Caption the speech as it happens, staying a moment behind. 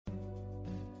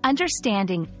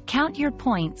Understanding, Count Your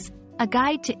Points, a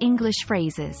guide to English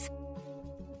phrases.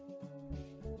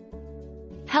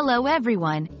 Hello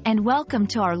everyone, and welcome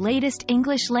to our latest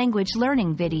English language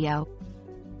learning video.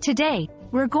 Today,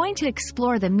 we're going to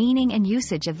explore the meaning and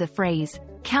usage of the phrase,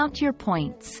 count your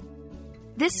points.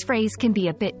 This phrase can be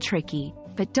a bit tricky,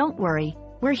 but don't worry,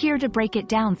 we're here to break it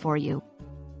down for you.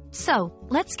 So,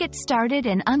 let's get started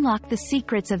and unlock the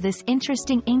secrets of this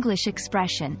interesting English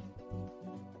expression.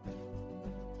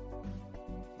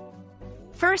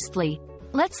 Firstly,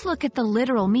 let's look at the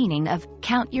literal meaning of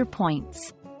count your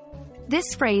points.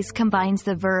 This phrase combines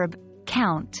the verb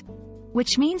count,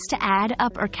 which means to add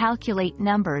up or calculate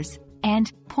numbers,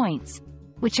 and points,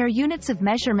 which are units of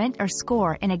measurement or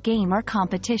score in a game or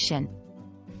competition.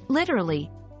 Literally,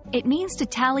 it means to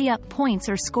tally up points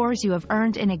or scores you have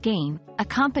earned in a game, a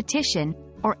competition,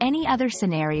 or any other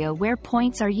scenario where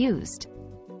points are used.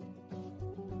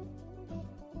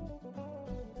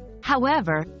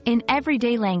 However, in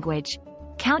everyday language,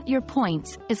 count your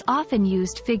points is often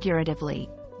used figuratively.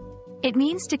 It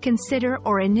means to consider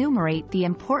or enumerate the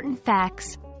important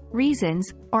facts,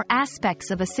 reasons, or aspects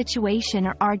of a situation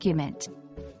or argument.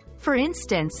 For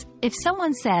instance, if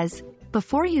someone says,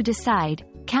 "Before you decide,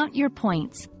 count your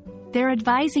points," they're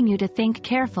advising you to think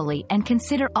carefully and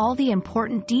consider all the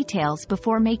important details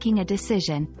before making a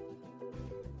decision.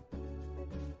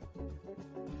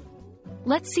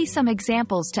 Let's see some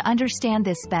examples to understand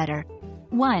this better.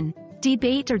 1.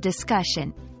 Debate or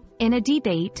discussion. In a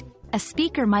debate, a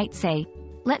speaker might say,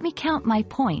 "Let me count my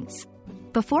points,"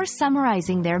 before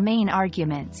summarizing their main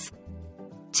arguments.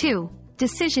 2.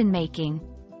 Decision-making.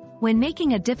 When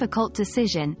making a difficult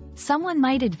decision, someone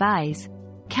might advise,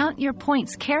 "Count your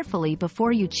points carefully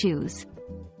before you choose."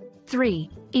 3.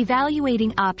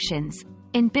 Evaluating options.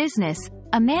 In business,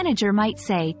 a manager might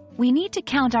say, "We need to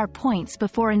count our points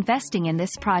before investing in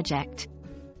this project."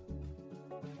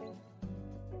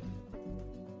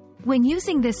 When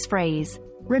using this phrase,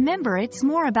 remember it's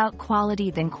more about quality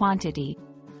than quantity.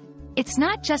 It's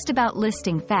not just about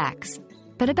listing facts,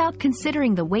 but about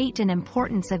considering the weight and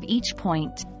importance of each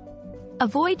point.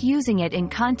 Avoid using it in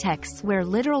contexts where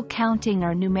literal counting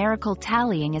or numerical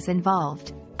tallying is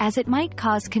involved, as it might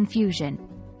cause confusion.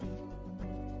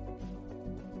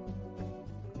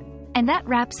 And that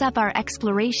wraps up our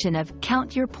exploration of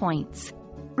count your points.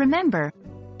 Remember,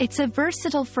 it's a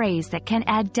versatile phrase that can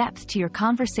add depth to your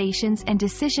conversations and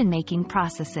decision-making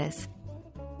processes.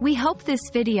 We hope this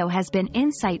video has been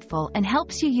insightful and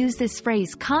helps you use this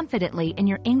phrase confidently in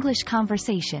your English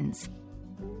conversations.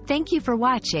 Thank you for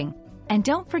watching, and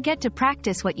don't forget to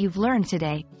practice what you've learned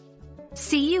today.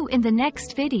 See you in the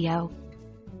next video.